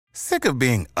Sick of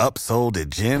being upsold at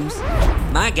gyms?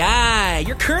 My guy,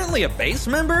 you're currently a base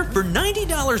member? For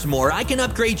 $90 more, I can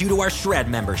upgrade you to our Shred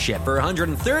membership. For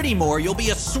 $130 more, you'll be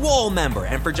a Swole member.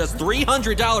 And for just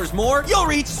 $300 more, you'll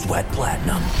reach Sweat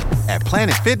Platinum. At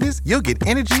Planet Fitness, you'll get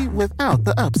energy without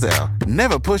the upsell.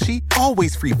 Never pushy,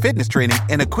 always free fitness training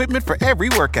and equipment for every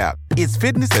workout. It's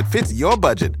fitness that fits your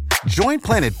budget. Join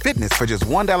Planet Fitness for just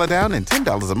 $1 down and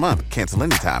 $10 a month. Cancel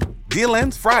anytime. Deal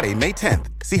ends Friday, May 10th.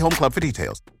 See Home Club for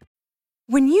details.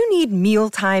 When you need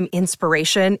mealtime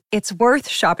inspiration, it's worth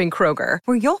shopping Kroger,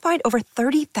 where you'll find over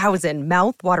 30,000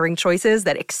 mouth-watering choices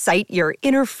that excite your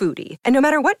inner foodie. And no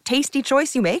matter what tasty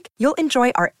choice you make, you'll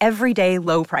enjoy our everyday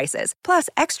low prices, plus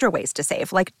extra ways to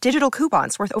save, like digital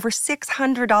coupons worth over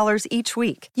 $600 each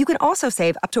week. You can also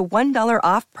save up to $1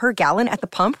 off per gallon at the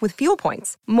pump with fuel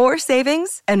points. More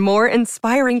savings and more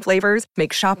inspiring flavors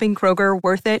make shopping Kroger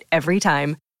worth it every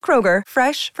time. Kroger,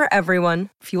 fresh for everyone.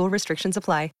 Fuel restrictions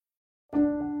apply.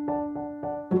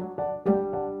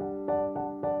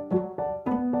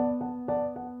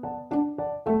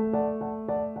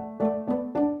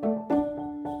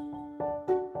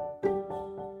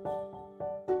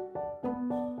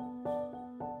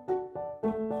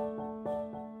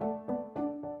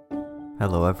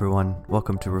 Hello everyone,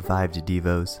 welcome to Revived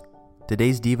Devos.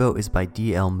 Today's Devo is by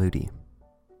D.L. Moody.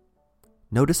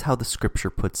 Notice how the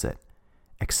scripture puts it,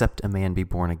 except a man be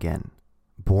born again,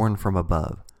 born from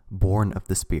above, born of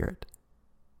the Spirit.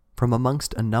 From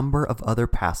amongst a number of other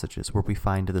passages where we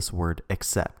find this word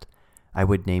except, I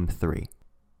would name 3.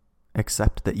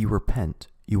 Except that you repent,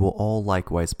 you will all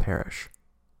likewise perish.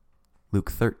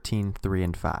 Luke 13:3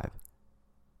 and 5.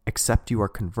 Except you are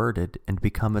converted and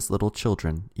become as little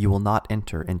children, you will not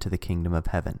enter into the kingdom of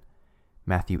heaven.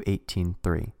 Matthew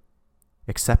 18:3.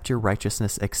 Except your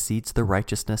righteousness exceeds the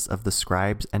righteousness of the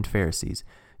scribes and Pharisees,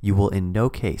 you will in no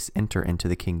case enter into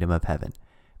the kingdom of heaven.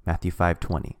 Matthew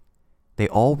 5:20. They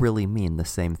all really mean the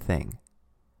same thing.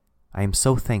 I am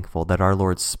so thankful that our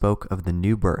Lord spoke of the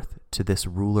new birth to this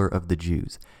ruler of the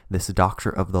Jews, this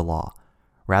doctor of the law,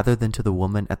 rather than to the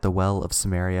woman at the well of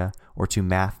Samaria, or to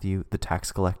Matthew the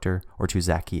tax collector, or to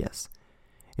Zacchaeus.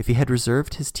 If he had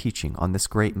reserved his teaching on this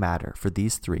great matter for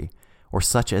these 3, or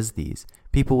such as these,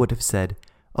 people would have said,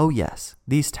 "Oh yes,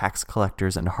 these tax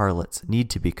collectors and harlots need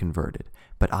to be converted,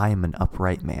 but I am an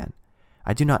upright man.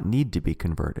 I do not need to be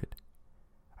converted."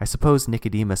 I suppose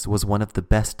Nicodemus was one of the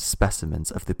best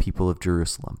specimens of the people of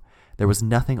Jerusalem. There was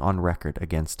nothing on record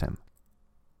against him.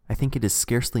 I think it is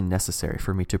scarcely necessary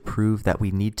for me to prove that we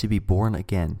need to be born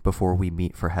again before we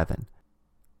meet for heaven.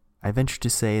 I venture to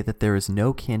say that there is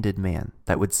no candid man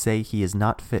that would say he is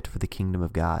not fit for the kingdom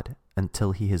of God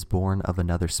until he is born of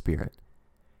another spirit.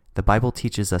 The Bible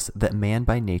teaches us that man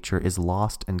by nature is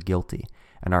lost and guilty,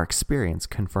 and our experience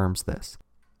confirms this.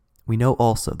 We know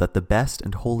also that the best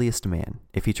and holiest man,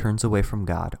 if he turns away from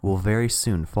God, will very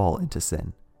soon fall into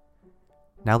sin.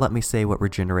 Now let me say what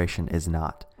regeneration is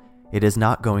not. It is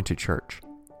not going to church.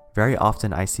 Very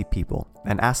often I see people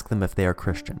and ask them if they are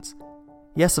Christians.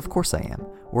 Yes, of course I am,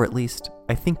 or at least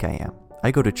I think I am.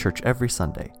 I go to church every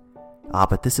Sunday.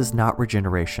 But this is not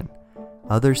regeneration.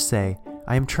 Others say,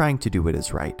 I am trying to do what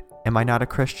is right. Am I not a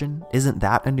Christian? Isn't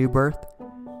that a new birth?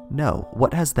 No,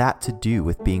 what has that to do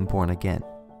with being born again?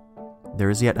 There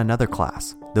is yet another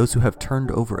class, those who have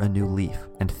turned over a new leaf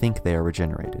and think they are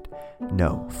regenerated.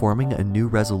 No, forming a new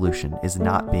resolution is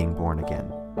not being born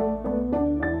again.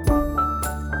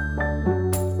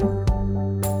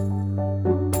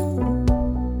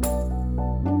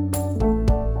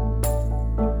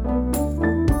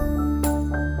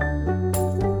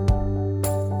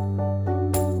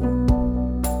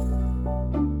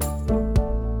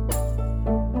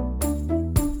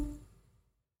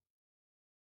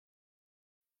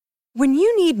 When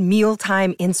you need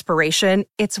mealtime inspiration,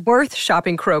 it's worth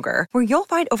shopping Kroger, where you'll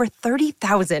find over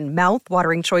 30,000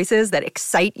 mouth-watering choices that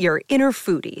excite your inner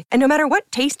foodie. And no matter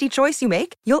what tasty choice you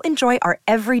make, you'll enjoy our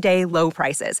everyday low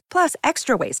prices, plus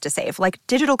extra ways to save, like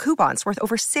digital coupons worth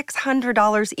over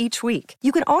 $600 each week.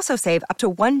 You can also save up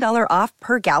to $1 off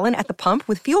per gallon at the pump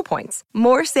with fuel points.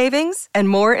 More savings and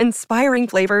more inspiring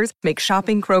flavors make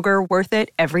shopping Kroger worth it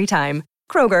every time.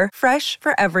 Kroger, fresh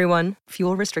for everyone.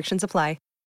 Fuel restrictions apply.